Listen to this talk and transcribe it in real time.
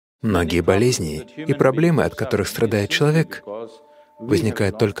Многие болезни и проблемы, от которых страдает человек,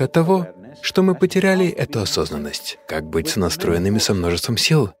 возникают только от того, что мы потеряли эту осознанность, как быть сонастроенными со множеством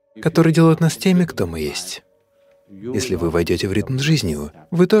сил, которые делают нас теми, кто мы есть. Если вы войдете в ритм с жизнью,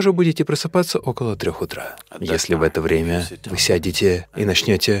 вы тоже будете просыпаться около 3 утра. Если в это время вы сядете и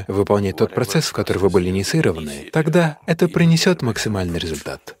начнете выполнять тот процесс, в который вы были инициированы, тогда это принесет максимальный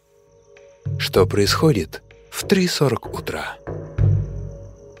результат. Что происходит в 3:40 утра?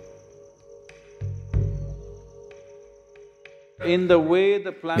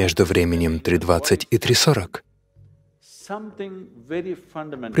 Между временем 3:20 и 3:40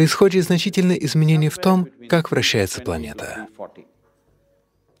 происходит значительное изменение в том, как вращается планета.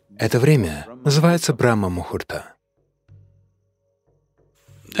 Это время называется Брахма-мухурта.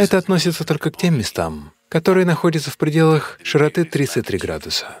 Это относится только к тем местам, которые находятся в пределах широты 33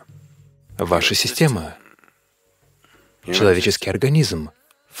 градуса. Ваша система, человеческий организм,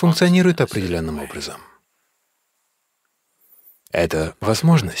 функционирует определенным образом. Это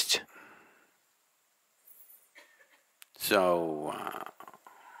возможность.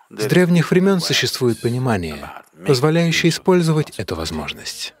 С древних времен существует понимание, позволяющее использовать эту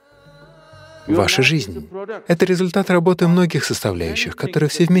возможность. Ваша жизнь — это результат работы многих составляющих, которые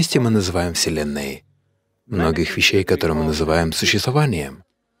все вместе мы называем Вселенной, многих вещей, которые мы называем существованием.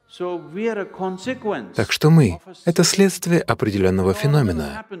 Так что мы — это следствие определенного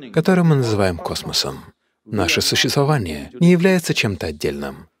феномена, который мы называем космосом. Наше существование не является чем-то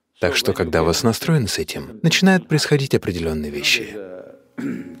отдельным. Так что, когда вы настроены с этим, начинают происходить определенные вещи.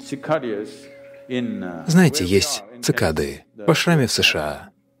 Знаете, есть цикады в ашраме в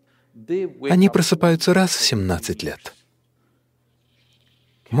США. Они просыпаются раз в 17 лет.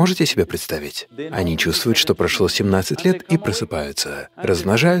 Можете себе представить? Они чувствуют, что прошло 17 лет, и просыпаются,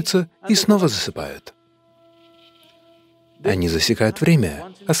 размножаются и снова засыпают. Они засекают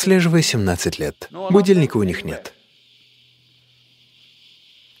время, отслеживая 17 лет. Будильника у них нет.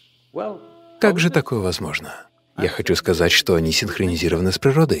 Как же такое возможно? Я хочу сказать, что они синхронизированы с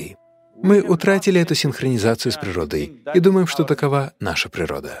природой. Мы утратили эту синхронизацию с природой и думаем, что такова наша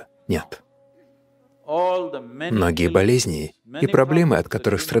природа. Нет. Многие болезни и проблемы, от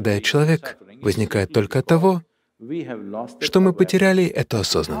которых страдает человек, возникают только от того, что мы потеряли эту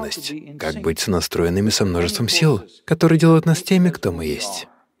осознанность, как быть сонастроенными со множеством сил, которые делают нас теми, кто мы есть.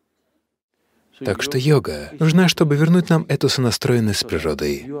 Так что йога нужна, чтобы вернуть нам эту сонастроенность с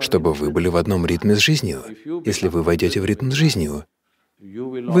природой, чтобы вы были в одном ритме с жизнью. Если вы войдете в ритм с жизнью,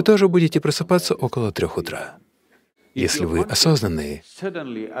 вы тоже будете просыпаться около 3 утра. Если вы осознанные,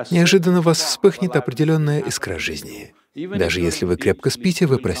 неожиданно у вас вспыхнет определенная искра жизни. Даже если вы крепко спите,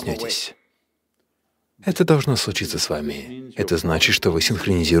 вы проснетесь. Это должно случиться с вами. Это значит, что вы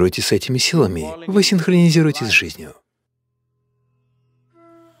синхронизируетесь с этими силами, вы синхронизируетесь с жизнью.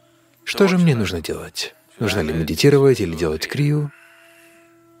 Что же мне нужно делать? Нужно ли медитировать или делать крию?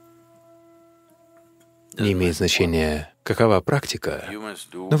 Не имеет значения, какова практика,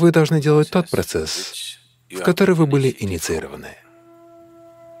 но вы должны делать тот процесс, в который вы были инициированы.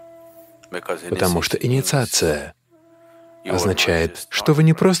 Потому что инициация означает, что вы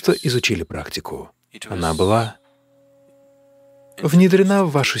не просто изучили практику, она была внедрена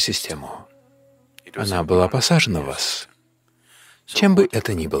в вашу систему, она была посажена в вас. Чем бы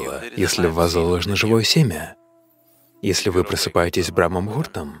это ни было, если в вас заложено живое семя, если вы просыпаетесь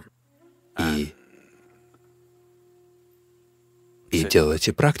Брахма-мухуртом и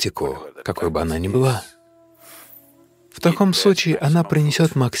делаете практику, какой бы она ни была, в таком случае она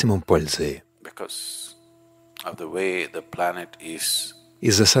принесет максимум пользы.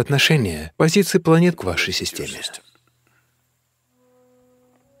 Из-за соотношения позиций планет к вашей системе.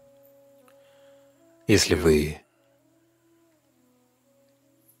 Если вы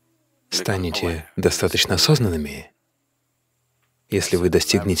станете достаточно осознанными, если вы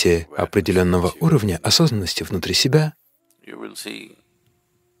достигнете определенного уровня осознанности внутри себя,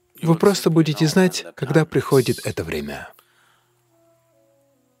 вы просто будете знать, когда приходит это время.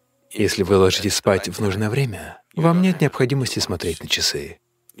 Если вы ложитесь спать в нужное время, вам нет необходимости смотреть на часы.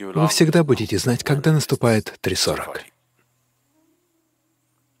 Вы всегда будете знать, когда наступает 3:40.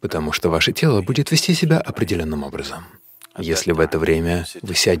 Потому что ваше тело будет вести себя определенным образом. Если в это время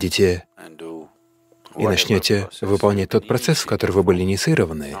вы сядете и начнете выполнять тот процесс, в который вы были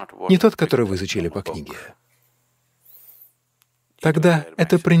инициированы, не тот, который вы изучили по книге, тогда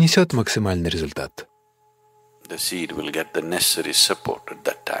это принесет максимальный результат.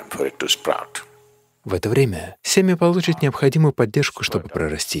 В это время семя получит необходимую поддержку, чтобы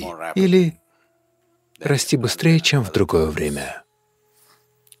прорасти, или расти быстрее, чем в другое время.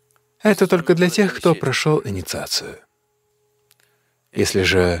 Это только для тех, кто прошел инициацию. Если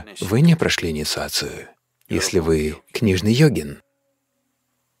же вы не прошли инициацию, если вы книжный йогин,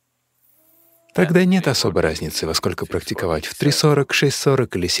 тогда нет особой разницы, во сколько практиковать — в 3:40,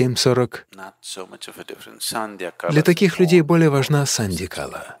 6:40 или 7:40. Для таких людей более важна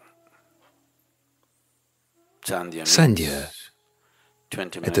сандья-кала. Сандья —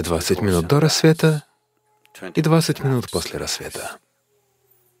 это 20 минут до рассвета и 20 минут после рассвета.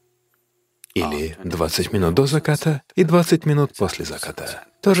 Или 20 минут до заката и 20 минут после заката.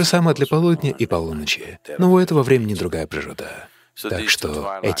 То же самое для полудня и полуночи, но у этого времени другая природа. Так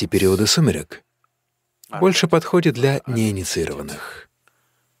что эти периоды сумерек больше подходят для неинициированных.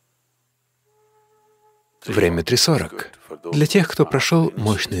 Время 3:40 для тех, кто прошел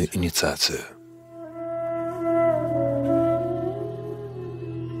мощную инициацию.